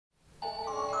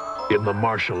In the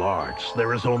martial arts,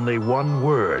 there is only one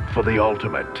word for the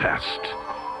ultimate test.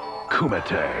 Kumite.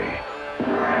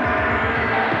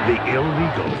 The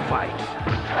illegal fight.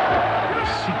 The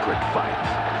secret fight.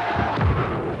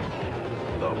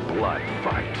 The blood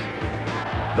fight.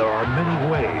 There are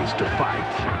many ways to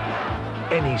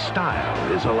fight. Any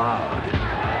style is allowed.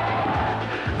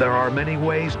 There are many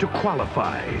ways to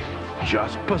qualify.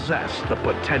 Just possess the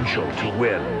potential to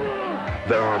win.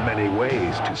 There are many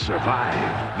ways to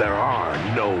survive. There are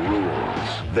no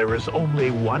rules. There is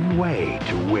only one way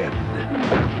to win.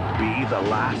 Be the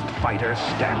last fighter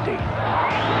standing.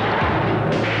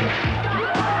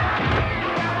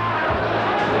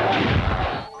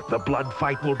 The blood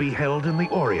fight will be held in the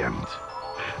Orient,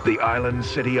 the island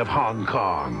city of Hong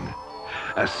Kong.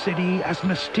 A city as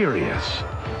mysterious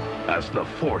as the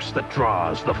force that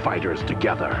draws the fighters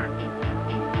together.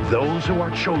 Those who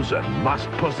are chosen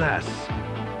must possess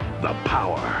the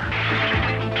power.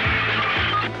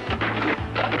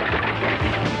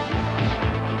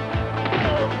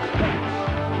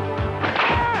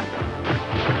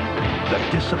 The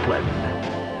discipline.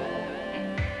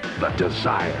 The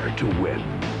desire to win.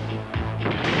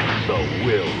 The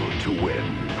will to win.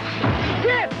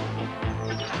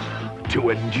 To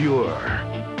endure.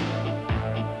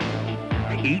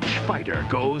 Each fighter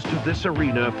goes to this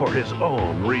arena for his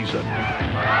own reason.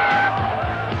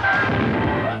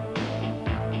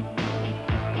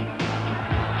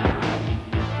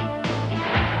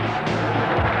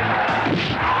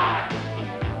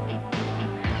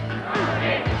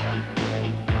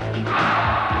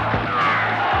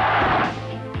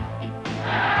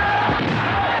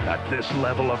 At this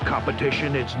level of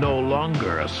competition, it's no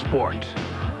longer a sport.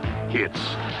 It's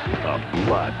a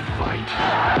blood fight.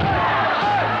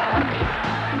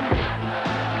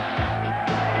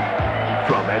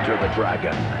 From Enter the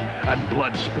Dragon and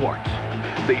Bloodsport,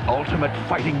 the ultimate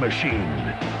fighting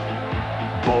machine,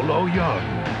 Bolo Young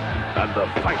and the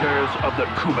fighters of the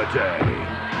Kumite.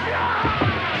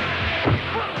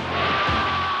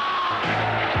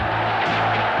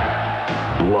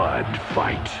 Blood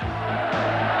Fight.